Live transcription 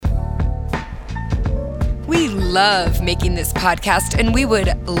love making this podcast, and we would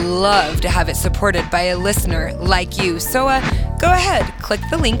love to have it supported by a listener like you. So go ahead, click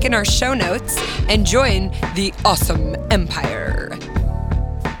the link in our show notes, and join the awesome empire.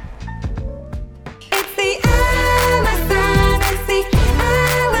 It's the Allison, it's the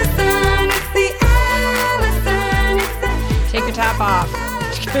Allison, it's the Allison, it's the... Take your top off.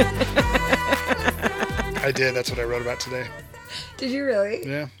 I did. That's what I wrote about today. Did you really?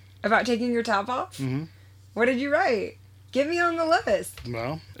 Yeah. About taking your top off? Mm-hmm. What did you write? Get me on the list.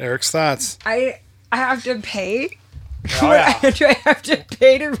 Well, Eric's thoughts. I have to pay? Oh, yeah. Do I have to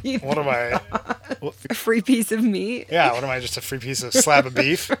pay to read What am I? a free piece of meat? Yeah, what am I, just a free piece of slab of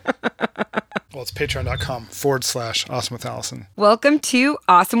beef? Well, it's patreon.com/Awesome with Allison. Welcome to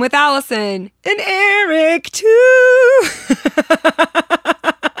Awesome with Allison. And Eric, too.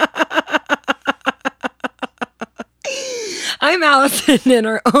 I'm Allison, and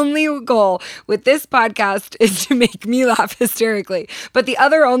our only goal with this podcast is to make me laugh hysterically. But the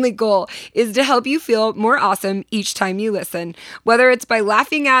other only goal is to help you feel more awesome each time you listen. Whether it's by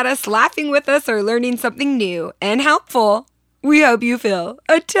laughing at us, laughing with us, or learning something new and helpful, we hope you feel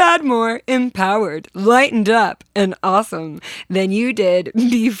a tad more empowered, lightened up, and awesome than you did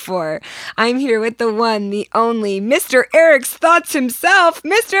before. I'm here with the one, the only, Mr. Eric's Thoughts himself,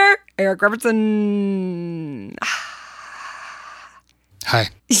 Mr. Eric Robertson. Hi.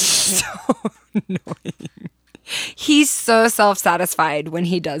 So annoying. He's so self-satisfied when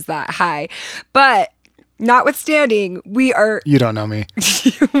he does that. Hi. But notwithstanding, You don't know me.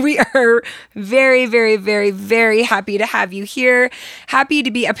 we are very, very, very, very happy to have you here. Happy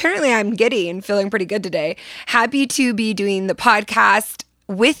to be, apparently I'm giddy and feeling pretty good today. Happy to be doing the podcast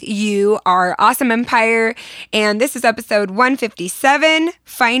with you, our awesome empire. And this is episode 157,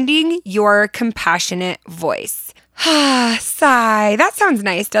 Finding Your Compassionate Voice. Sigh. That sounds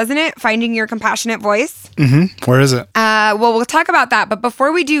nice, doesn't it? Finding your compassionate voice. Mm-hmm. Where is it? Well, we'll talk about that. But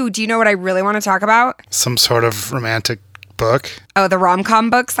before we do you know what I really want to talk about? Some sort of romantic book? Oh, the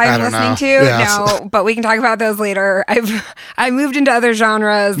rom-com books I'm listening to? Yeah. No, but we can talk about those later. I moved into other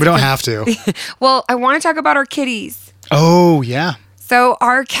genres. We don't have to. Well, I want to talk about our kitties. Oh, yeah. So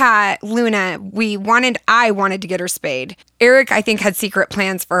our cat, Luna, I wanted to get her spayed. Eric, I think, had secret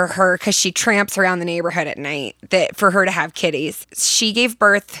plans for her because she tramps around the neighborhood at night for her to have kitties. She gave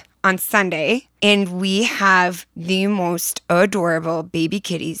birth on Sunday, and we have the most adorable baby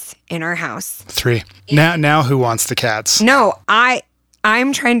kitties in our house. 3. Now who wants the cats? No,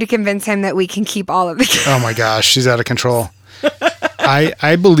 I'm trying to convince him that we can keep all of the cats. Oh my gosh, she's out of control.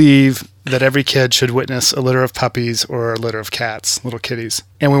 I believe that every kid should witness a litter of puppies or a litter of cats, little kitties.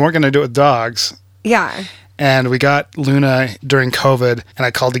 And we weren't going to do it with dogs. Yeah. And we got Luna during COVID, and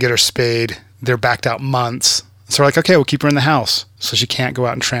I called to get her spayed. They're backed out months. So we're like, okay, we'll keep her in the house so she can't go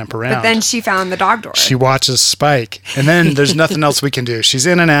out and tramp around. But then she found the dog door. She watches Spike. And then there's nothing else we can do. She's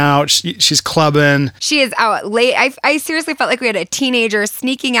in and out. She's clubbing. She is out late. I seriously felt like we had a teenager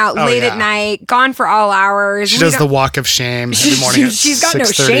sneaking out late at night, gone for all hours. She does the walk of shame every morning at 6:30. She's got no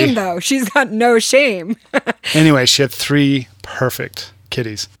shame, though. She's got no shame. Anyway, she had 3 perfect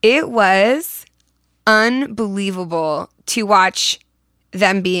kitties. It was unbelievable to watch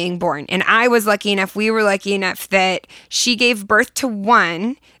them being born. And we were lucky enough that she gave birth to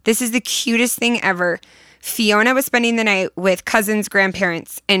one. This is the cutest thing ever. Fiona was spending the night with cousins,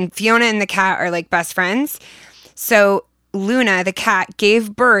 grandparents, and Fiona and the cat are like best friends. So Luna, the cat,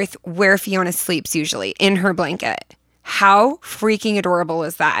 gave birth where Fiona sleeps usually, in her blanket. How freaking adorable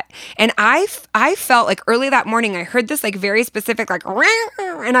is that? And I felt like early that morning, I heard this like very specific, like,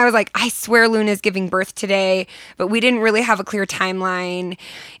 and I was like, I swear Luna's giving birth today, but we didn't really have a clear timeline,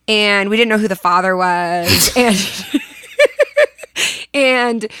 and we didn't know who the father was,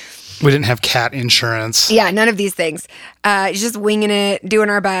 and we didn't have cat insurance. Yeah, none of these things. Just winging it, doing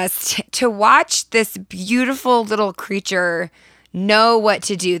our best to watch this beautiful little creature know what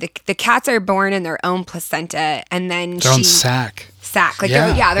to do. The cats are born in their own placenta, and then their own sack.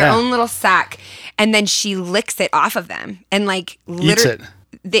 Their own little sack, and then she licks it off of them and like eats it.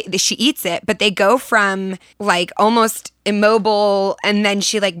 She eats it, but they go from like almost immobile, and then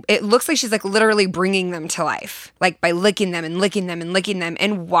it looks like she's like literally bringing them to life, like by licking them and licking them and licking them,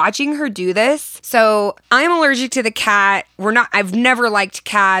 and watching her do this. So I'm allergic to the cat. I've never liked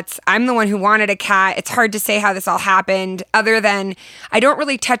cats. I'm the one who wanted a cat. It's hard to say how this all happened, other than I don't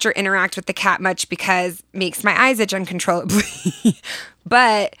really touch or interact with the cat much because it makes my eyes itch uncontrollably.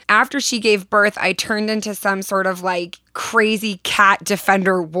 But after she gave birth, I turned into some sort of like crazy cat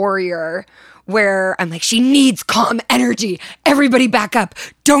defender warrior where I'm like, she needs calm energy. Everybody back up.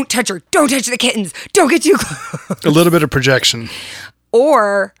 Don't touch her. Don't touch the kittens. Don't get too close. A little bit of projection.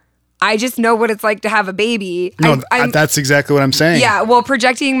 Or I just know what it's like to have a baby. No, that's exactly what I'm saying. Yeah, well,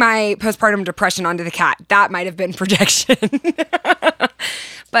 projecting my postpartum depression onto the cat, that might have been projection.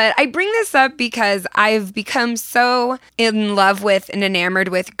 But I bring this up because I've become so in love with and enamored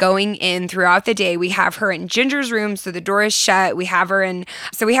with going in throughout the day. We have her in Ginger's room, so the door is shut. We have her in,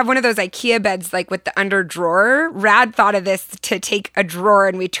 so we have one of those IKEA beds, like with the under drawer. Rad thought of this to take a drawer,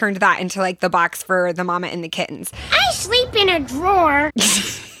 and we turned that into like the box for the mama and the kittens. I sleep in a drawer.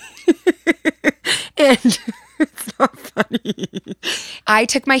 And it's not funny. I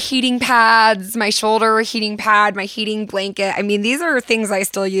took my heating pads, my shoulder heating pad, my heating blanket. I mean, these are things I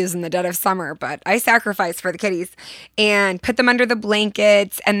still use in the dead of summer, but I sacrifice for the kitties and put them under the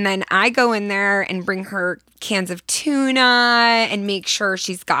blankets. And then I go in there and bring her cans of tuna and make sure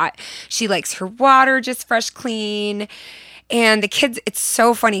she likes her water just fresh, clean. And the kids, it's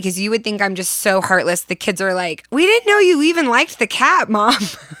so funny because you would think I'm just so heartless. The kids are like, we didn't know you even liked the cat, Mom.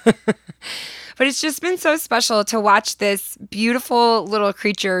 But it's just been so special to watch this beautiful little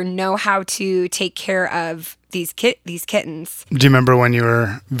creature know how to take care of these kittens. Do you remember when you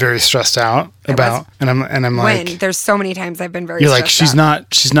were very stressed out about? And I'm like, there's so many times I've been very. You're like, stressed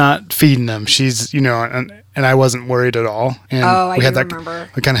out. she's not feeding them. She's, and I wasn't worried at all. And I we had remember.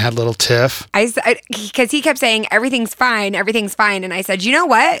 We kind of had a little tiff. Because he kept saying everything's fine, and I said, you know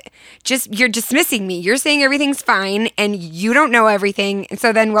what? You're dismissing me. You're saying everything's fine, and you don't know everything. And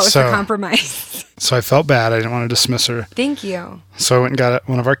so then, what was the compromise? So I felt bad. I didn't want to dismiss her. Thank you. So I went and got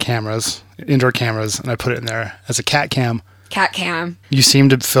one of our cameras, indoor cameras, and I put it in there as a cat cam. Cat cam. You seem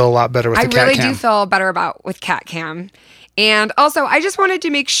to feel a lot better with the cat cam. I really do feel better with cat cam. And also, I just wanted to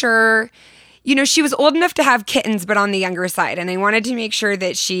make sure, she was old enough to have kittens, but on the younger side. And I wanted to make sure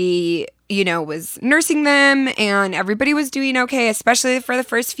that she, was nursing them and everybody was doing okay, especially for the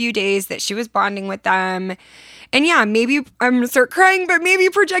first few days that she was bonding with them. And yeah, maybe I'm going to start crying, but maybe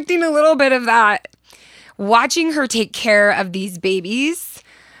projecting a little bit of that. Watching her take care of these babies,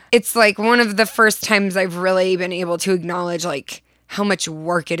 it's like one of the first times I've really been able to acknowledge like how much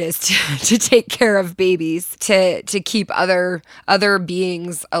work it is to take care of babies, to keep other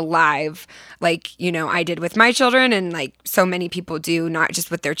beings alive, like, I did with my children and like so many people do, not just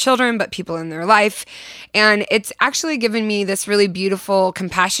with their children, but people in their life. And it's actually given me this really beautiful,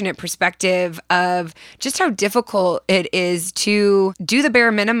 compassionate perspective of just how difficult it is to do the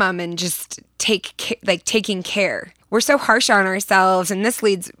bare minimum and just taking care. We're so harsh on ourselves, and this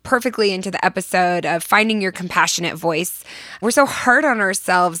leads perfectly into the episode of finding your compassionate voice. We're so hard on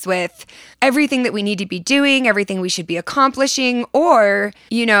ourselves with everything that we need to be doing, everything we should be accomplishing, or,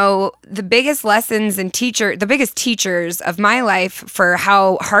 the biggest lessons and the biggest teachers of my life for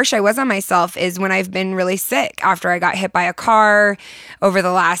how harsh I was on myself is when I've been really sick after I got hit by a car over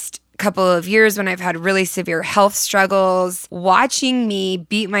the last couple of years when I've had really severe health struggles, watching me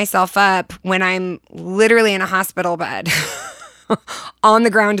beat myself up when I'm literally in a hospital bed, on the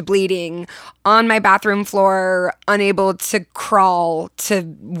ground bleeding, on my bathroom floor, unable to crawl to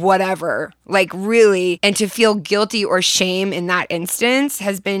whatever, like really, and to feel guilty or shame in that instance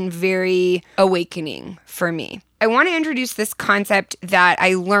has been very awakening for me. I want to introduce this concept that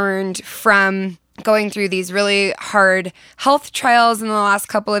I learned from going through these really hard health trials in the last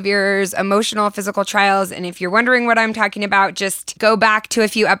couple of years, emotional, physical trials. And if you're wondering what I'm talking about, just go back to a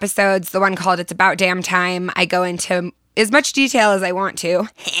few episodes, the one called It's About Damn Time. I go into as much detail as I want to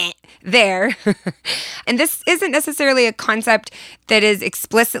there. And this isn't necessarily a concept that is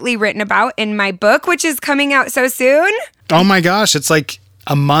explicitly written about in my book, which is coming out so soon. Oh my gosh, it's like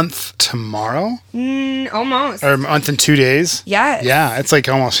a month tomorrow? Almost. Or a month and 2 days? Yes. Yeah, it's like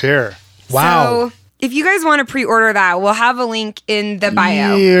almost here. Wow. So if you guys want to pre-order that, we'll have a link in the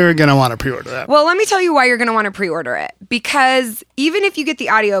bio. You're going to want to pre-order that. Well, let me tell you why you're going to want to pre-order it. Because even if you get the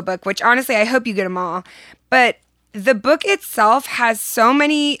audiobook, which honestly, I hope you get them all, but the book itself has so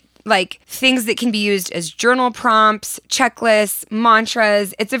many things that can be used as journal prompts, checklists,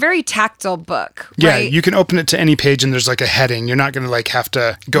 mantras. It's a very tactile book, right? Yeah, you can open it to any page and there's like a heading. You're not going to have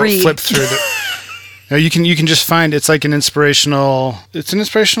to go flip through the... No, you can just find it's like an inspirational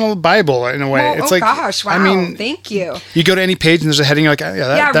Bible in a way. Oh, it's gosh, wow. I mean, thank you. You go to any page and there's a heading, you're like, oh,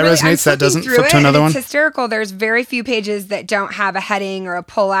 that really, resonates, that doesn't, flip to another one. It's hysterical. There's very few pages that don't have a heading or a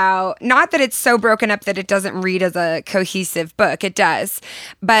pullout. Not that it's so broken up that it doesn't read as a cohesive book. It does.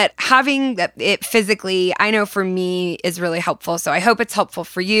 But having it physically, I know for me, is really helpful. So I hope it's helpful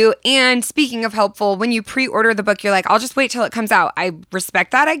for you. And speaking of helpful, when you pre-order the book, you're like, I'll just wait till it comes out. I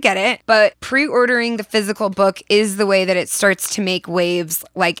respect that. I get it. But pre-ordering the physical book is the way that it starts to make waves,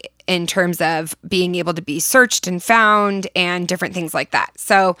 like in terms of being able to be searched and found and different things like that.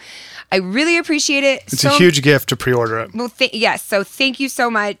 So I really appreciate it. It's a huge gift to pre-order it. Well, yes. So thank you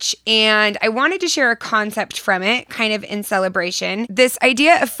so much. And I wanted to share a concept from it, kind of in celebration. This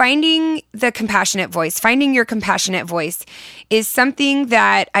idea of finding the compassionate voice, finding your compassionate voice, is something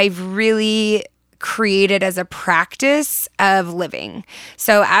that I've really created as a practice of living.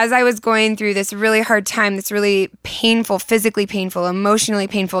 So as I was going through this really hard time, this really painful, physically painful, emotionally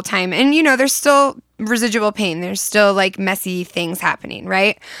painful time, and there's still residual pain. There's still like messy things happening,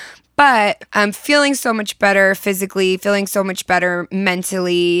 right? But I'm feeling so much better physically, feeling so much better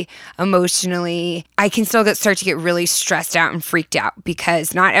mentally, emotionally. I can still start to get really stressed out and freaked out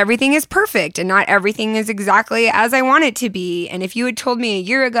because not everything is perfect and not everything is exactly as I want it to be. And if you had told me a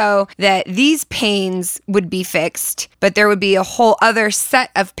year ago that these pains would be fixed, but there would be a whole other set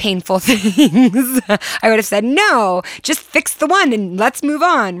of painful things, I would have said, no, just fix the one and let's move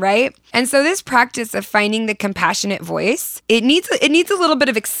on, right? And so this practice of finding the compassionate voice, it needs a little bit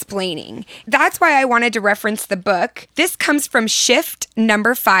of explaining. That's why I wanted to reference the book. This comes from shift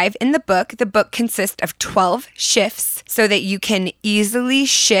number 5 in the book. The book consists of 12 shifts so that you can easily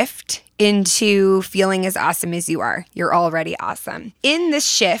shift into feeling as awesome as you are. You're already awesome. In this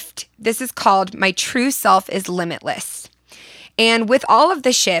shift, this is called My True Self is Limitless. And with all of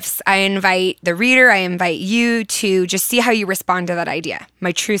the shifts, I invite the reader, I invite you to just see how you respond to that idea.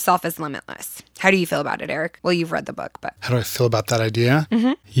 My true self is limitless. How do you feel about it, Eric? Well, you've read the book, but. How do I feel about that idea?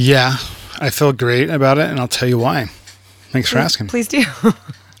 Mm-hmm. Yeah, I feel great about it, and I'll tell you why. Thanks for asking. Please do.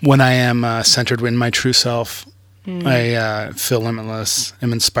 When I am centered in my true self, I feel limitless.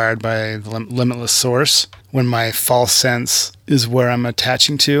 I'm inspired by the limitless source. When my false sense is where I'm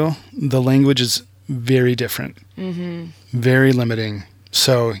attaching to, the language is very different. Mm-hmm. Very limiting.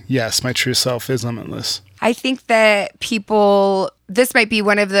 So yes, my true self is limitless. I think that this might be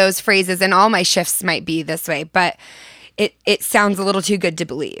one of those phrases, and all my shifts might be this way, but it sounds a little too good to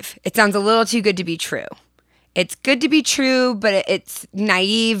believe. It sounds a little too good to be true. It's good to be true, but it's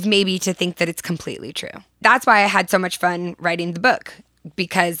naive maybe to think that it's completely true. That's why I had so much fun writing the book,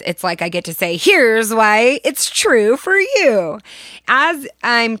 because it's like I get to say, here's why it's true for you. As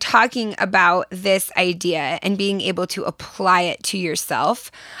I'm talking about this idea and being able to apply it to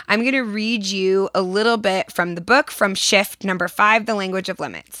yourself, I'm going to read you a little bit from the book, from shift number 5, The Language of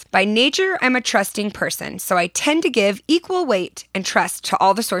Limits. By nature, I'm a trusting person, so I tend to give equal weight and trust to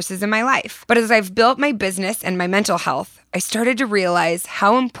all the sources in my life. But as I've built my business and my mental health, I started to realize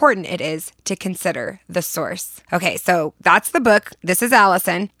how important it is to consider the source. Okay, so that's the book. This is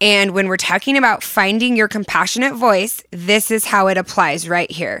Allison. And when we're talking about finding your compassionate voice, this is how it applies right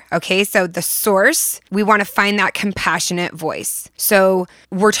here. Okay, so the source, we want to find that compassionate voice. So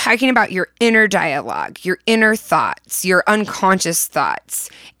we're talking about your inner dialogue, your inner thoughts, your unconscious thoughts.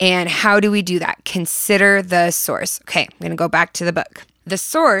 And how do we do that? Consider the source. Okay, I'm going to go back to the book. The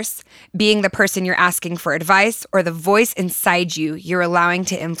source being the person you're asking for advice or the voice inside you're allowing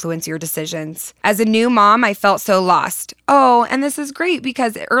to influence your decisions. As a new mom, I felt so lost. Oh, and this is great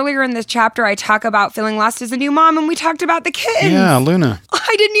because earlier in this chapter, I talk about feeling lost as a new mom and we talked about the kids. Yeah, Luna.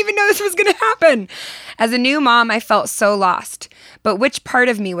 I didn't even know this was going to happen. As a new mom, I felt so lost. But which part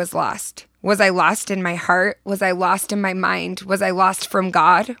of me was lost? Was I lost in my heart? Was I lost in my mind? Was I lost from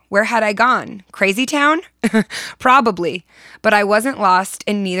God? Where had I gone? Crazy town? Probably. But I wasn't lost,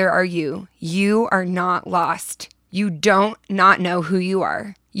 and neither are you. You are not lost. You don't not know who you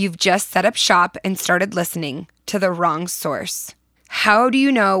are. You've just set up shop and started listening to the wrong source. How do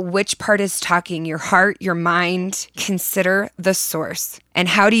you know which part is talking? Your heart, your mind? Consider the source. And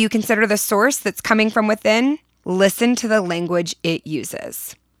how do you consider the source that's coming from within? Listen to the language it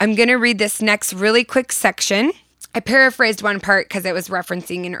uses. I'm going to read this next really quick section. I paraphrased one part because it was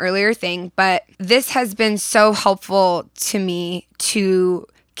referencing an earlier thing, but this has been so helpful to me to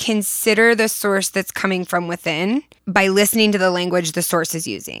consider the source that's coming from within by listening to the language the source is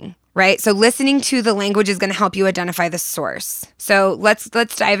using, right? So listening to the language is going to help you identify the source. So let's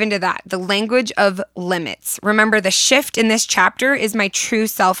dive into that. The language of limits. Remember, the shift in this chapter is my true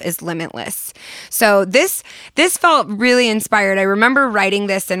self is limitless. So this felt really inspired. I remember writing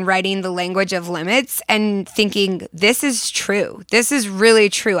this and writing the language of limits and thinking, this is true. This is really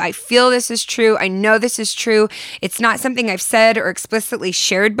true. I feel this is true. I know this is true. It's not something I've said or explicitly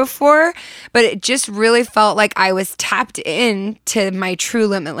shared before, but it just really felt like I was tapped into my true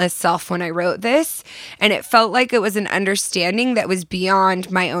limitless self when I wrote this. And it felt like it was an understanding that was beyond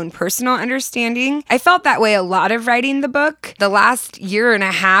my own personal understanding. I felt that way a lot of writing the book. The last year and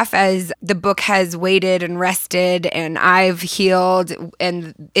a half, as the book has waited and rested and I've healed,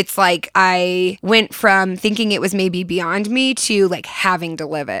 and it's like I went from thinking it was maybe beyond me to like having to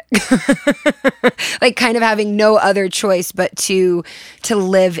live it. Like kind of having no other choice but to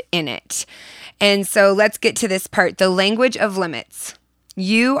live in it. And so let's get to this part, the language of limits.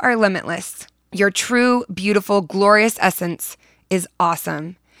 You are limitless. Your true, beautiful, glorious essence is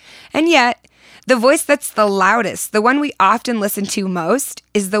awesome. And yet, the voice that's the loudest, the one we often listen to most,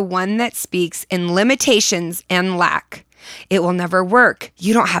 is the one that speaks in limitations and lack. It will never work.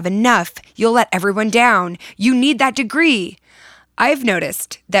 You don't have enough. You'll let everyone down. You need that degree. I've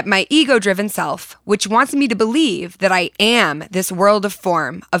noticed that my ego-driven self, which wants me to believe that I am this world of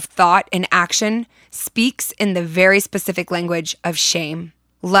form, of thought and action, speaks in the very specific language of shame.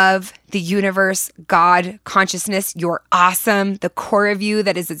 Love, the universe, God, consciousness, you're awesome, the core of you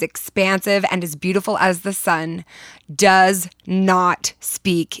that is as expansive and as beautiful as the sun, does not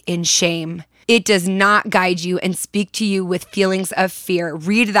speak in shame. It does not guide you and speak to you with feelings of fear.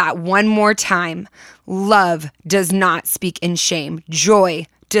 Read that one more time. Love does not speak in shame. Joy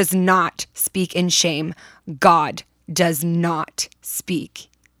does not speak in shame. God does not speak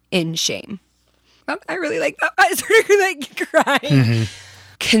in shame. Well, I really like that. I started like crying. Mm-hmm.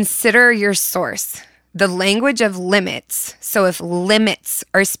 Consider your source, the language of limits. So if limits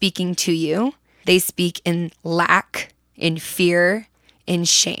are speaking to you, they speak in lack, in fear, in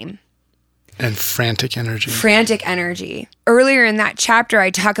shame. And frantic energy. Frantic energy. Earlier in that chapter, I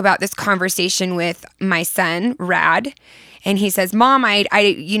talk about this conversation with my son, Rad. And he says, Mom,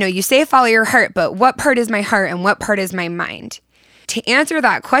 you say follow your heart, but what part is my heart and what part is my mind? To answer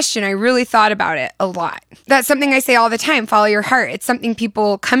that question, I really thought about it a lot. That's something I say all the time, follow your heart. It's something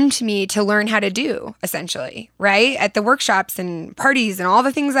people come to me to learn how to do, essentially, right? At the workshops and parties and all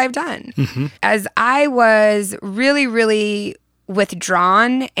the things I've done. Mm-hmm. As I was really, really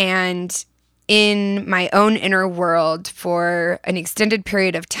withdrawn and in my own inner world for an extended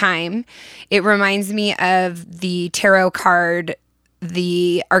period of time, it reminds me of the tarot card,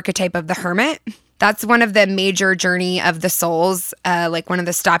 the archetype of the hermit. That's one of the major journey of the souls. Like one of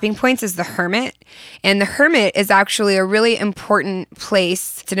the stopping points is the hermit. And the hermit is actually a really important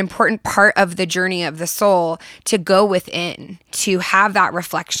place. It's an important part of the journey of the soul to go within, to have that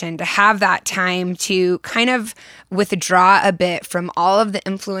reflection, to have that time to kind of withdraw a bit from all of the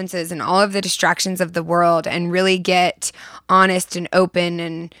influences and all of the distractions of the world and really get honest and open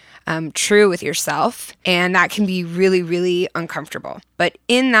and true with yourself. And that can be really, really uncomfortable. But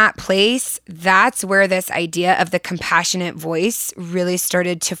in that place, that's where this idea of the compassionate voice really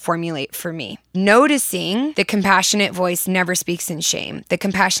started to formulate for me. Noticing the compassionate voice never speaks in shame. The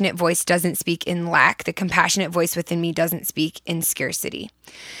compassionate voice doesn't speak in lack. The compassionate voice within me doesn't speak in scarcity.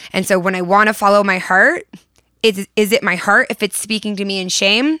 And so when I want to follow my heart, is it my heart if it's speaking to me in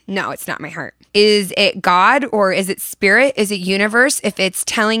shame? No, it's not my heart. Is it God or is it spirit? Is it universe if it's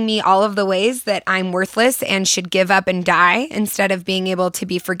telling me all of the ways that I'm worthless and should give up and die instead of being able to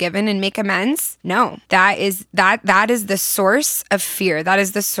be forgiven and make amends? No, that is the source of fear. That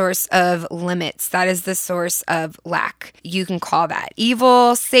is the source of limits. That is the source of lack. You can call that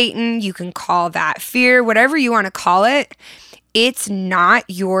evil, Satan. You can call that fear, whatever you want to call it. It's not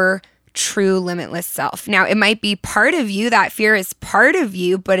your true limitless self. Now, it might be part of you, that fear is part of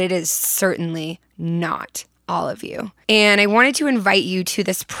you, but it is certainly not all of you. And I wanted to invite you to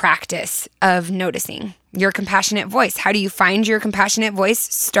this practice of noticing your compassionate voice. How do you find your compassionate voice?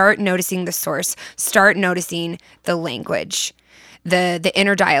 Start noticing the source. Start noticing the language, the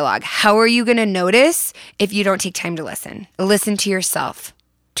inner dialogue. How are you going to notice if you don't take time to listen? Listen to yourself.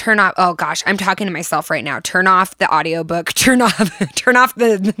 Turn off, oh gosh, I'm talking to myself right now. Turn off the audiobook. Turn off the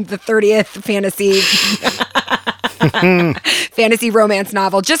 30th fantasy romance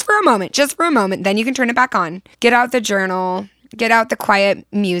novel just for a moment. Then you can turn it back on. Get out the journal, get out the quiet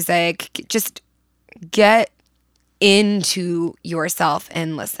music, just get into yourself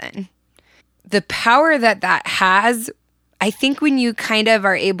and listen. The power that has, I think when you kind of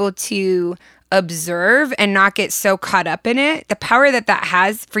are able to observe and not get so caught up in it, the power that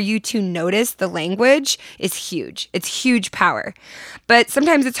has for you to notice the language is huge. It's huge power. But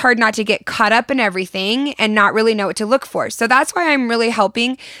sometimes it's hard not to get caught up in everything and not really know what to look for. So that's why I'm really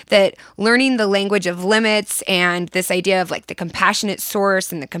helping that learning the language of limits and this idea of like the compassionate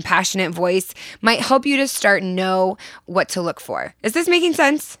source and the compassionate voice might help you to start know what to look for. Is this making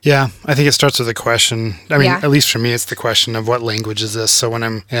sense? Yeah, I think it starts with a question. I mean, At least for me, it's the question of what language is this? So when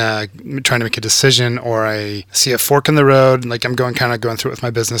I'm trying to make a a decision or I see a fork in the road, like I'm going through it with my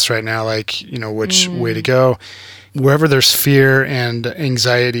business right now, like, which way to go. Wherever there's fear and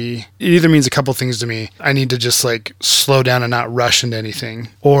anxiety, it either means a couple things to me. I need to just like slow down and not rush into anything.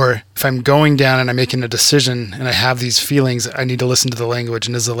 Or if I'm going down and I'm making a decision and I have these feelings, I need to listen to the language.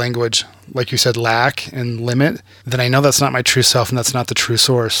 And is the language, like you said, lack and limit, then I know that's not my true self and that's not the true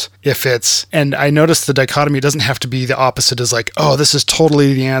source. And I notice the dichotomy doesn't have to be the opposite as like, oh, this is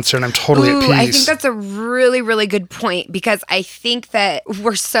totally the answer and I'm totally at peace. I think that's a really, really good point, because I think that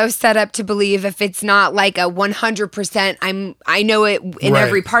we're so set up to believe if it's not like a 100%, I know it in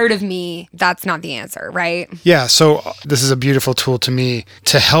every part of me, that's not the answer, right? Yeah, so this is a beautiful tool to me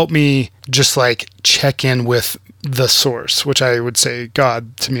to help me just like check in with the source, which I would say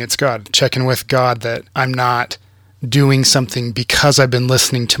God. To me, it's God. Check in with God that I'm not doing something because I've been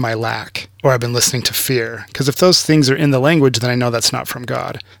listening to my lack or I've been listening to fear. Because if those things are in the language, then I know that's not from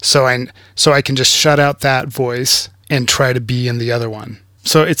God. So I can just shut out that voice and try to be in the other one.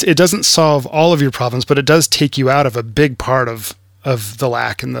 So it doesn't solve all of your problems, but it does take you out of a big part of the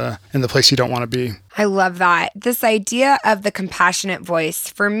lack in the place you don't want to be. I love that. This idea of the compassionate voice,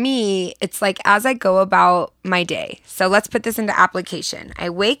 for me, it's like as I go about my day. So let's put this into application. I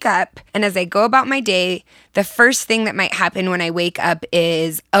wake up, and as I go about my day, the first thing that might happen when I wake up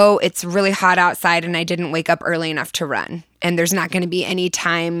is, oh, it's really hot outside and I didn't wake up early enough to run. And there's not going to be any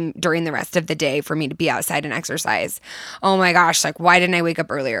time during the rest of the day for me to be outside and exercise. Oh my gosh, like why didn't I wake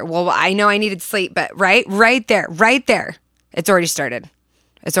up earlier? Well, I know I needed sleep, but right there. It's already started.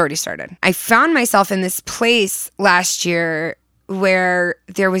 I found myself in this place last year where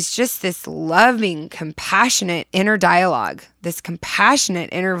there was just this loving, compassionate inner dialogue, this compassionate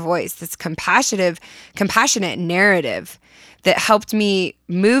inner voice, this compassionate narrative that helped me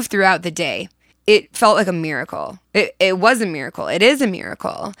move throughout the day. It felt like a miracle. It was a miracle. It is a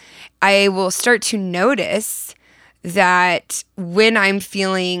miracle. I will start to notice that when I'm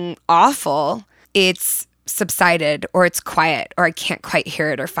feeling awful, it's subsided or it's quiet or I can't quite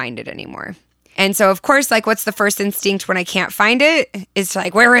hear it or find it anymore. And so, of course, like what's the first instinct when I can't find it? It's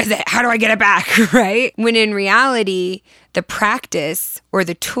like, where is it? How do I get it back? Right? When in reality, the practice or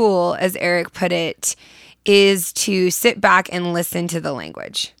the tool, as Eric put it, is to sit back and listen to the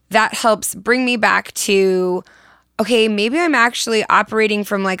language. That helps bring me back to, okay, maybe I'm actually operating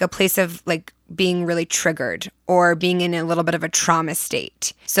from like a place of like being really triggered or being in a little bit of a trauma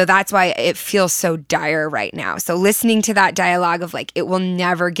state. So that's why it feels so dire right now. So listening to that dialogue of like, it will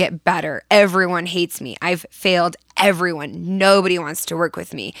never get better. Everyone hates me. I've failed everyone. Nobody wants to work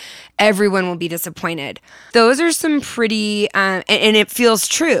with me. Everyone will be disappointed. Those are some pretty, and it feels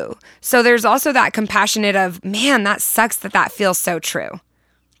true. So there's also that compassionate of, man, that sucks that feels so true.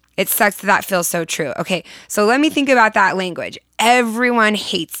 It sucks that feels so true. Okay, so let me think about that language. Everyone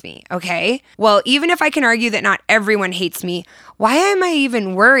hates me, okay? Well, even if I can argue that not everyone hates me, why am I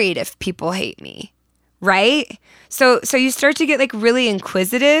even worried if people hate me, right? So you start to get like really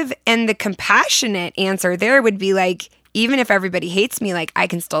inquisitive, and the compassionate answer there would be like, even if everybody hates me, like I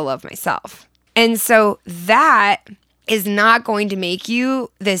can still love myself. And so that is not going to make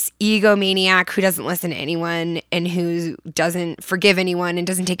you this egomaniac who doesn't listen to anyone and who doesn't forgive anyone and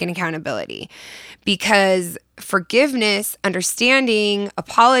doesn't take an accountability. Because forgiveness, understanding,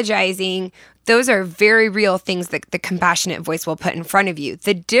 apologizing, those are very real things that the compassionate voice will put in front of you.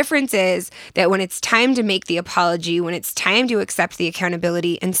 The difference is that when it's time to make the apology, when it's time to accept the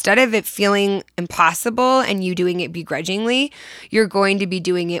accountability, instead of it feeling impossible and you doing it begrudgingly, you're going to be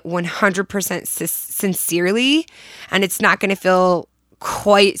doing it 100% sincerely, and it's not going to feel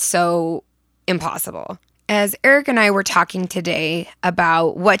quite so impossible. As Eric and I were talking today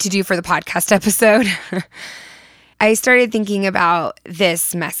about what to do for the podcast episode, I started thinking about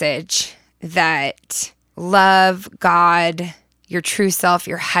this message that love, God, your true self,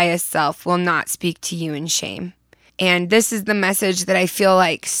 your highest self will not speak to you in shame. And this is the message that I feel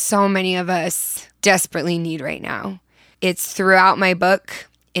like so many of us desperately need right now. It's throughout my book,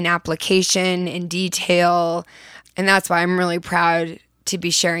 in application, in detail, and that's why I'm really proud to be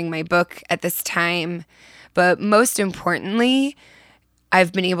sharing my book at this time. But most importantly,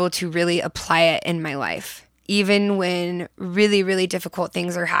 I've been able to really apply it in my life. Even when really, really difficult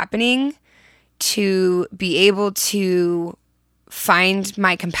things are happening, to be able to find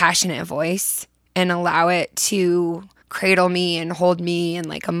my compassionate voice and allow it to cradle me and hold me and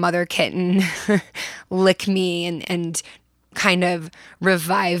like a mother kitten lick me and kind of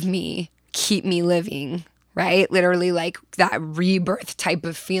revive me, keep me living, right? Literally like that rebirth type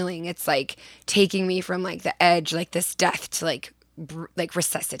of feeling. It's like taking me from like the edge, like this death to like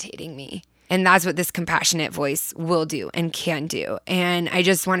resuscitating me. And that's what this compassionate voice will do and can do. And I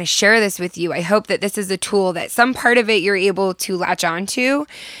just want to share this with you. I hope that this is a tool that some part of it you're able to latch onto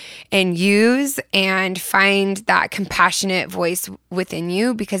and use and find that compassionate voice within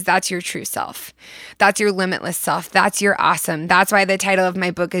you, because that's your true self. That's your limitless self. That's your awesome. That's why the title of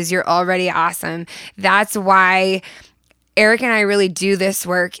my book is You're Already Awesome. That's why Eric and I really do this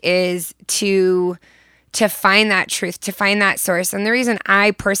work, is to find that truth, to find that source. And the reason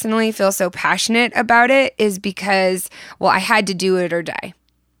I personally feel so passionate about it is because, well, I had to do it or die.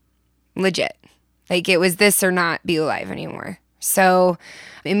 Legit. Like, it was this or not be alive anymore. So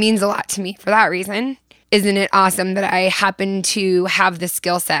it means a lot to me for that reason. Isn't it awesome that I happen to have the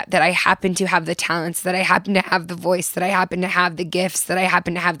skill set, that I happen to have the talents, that I happen to have the voice, that I happen to have the gifts, that I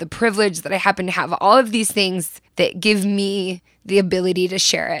happen to have the privilege, that I happen to have all of these things that give me the ability to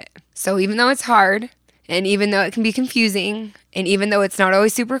share it. So even though it's hard, and even though it can be confusing, and even though it's not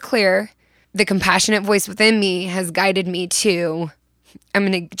always super clear, the compassionate voice within me has guided me to, I'm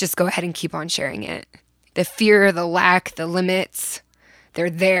going to just go ahead and keep on sharing it. The fear, the lack, the limits, they're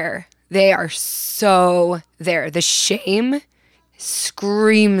there. They are so there. The shame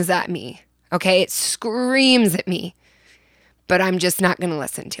screams at me, okay? It screams at me, but I'm just not going to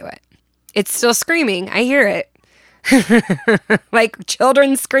listen to it. It's still screaming. I hear it. Like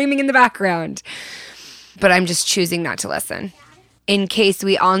children screaming in the background. But I'm just choosing not to listen. In case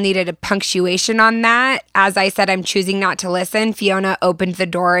we all needed a punctuation on that, as I said, I'm choosing not to listen. Fiona opened the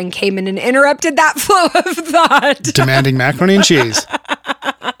door and came in and interrupted that flow of thought. Demanding macaroni and cheese.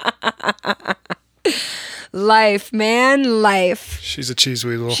 Life, man, life. She's a cheese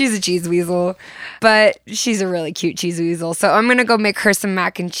weasel. She's a cheese weasel, but she's a really cute cheese weasel. So I'm going to go make her some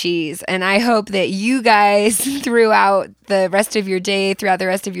mac and cheese. And I hope that you guys, throughout the rest of your day, throughout the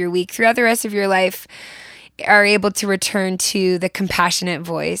rest of your week, throughout the rest of your life, are able to return to the compassionate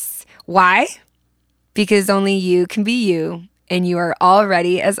voice. Why? Because only you can be you, and you are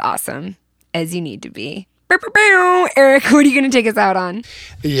already as awesome as you need to be. Eric, what are you going to take us out on?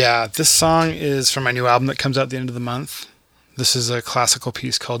 Yeah, this song is from my new album that comes out at the end of the month. This is a classical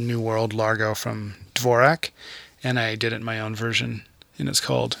piece called New World Largo from Dvorak, and I did it in my own version, and it's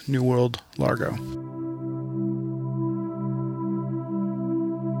called New World Largo.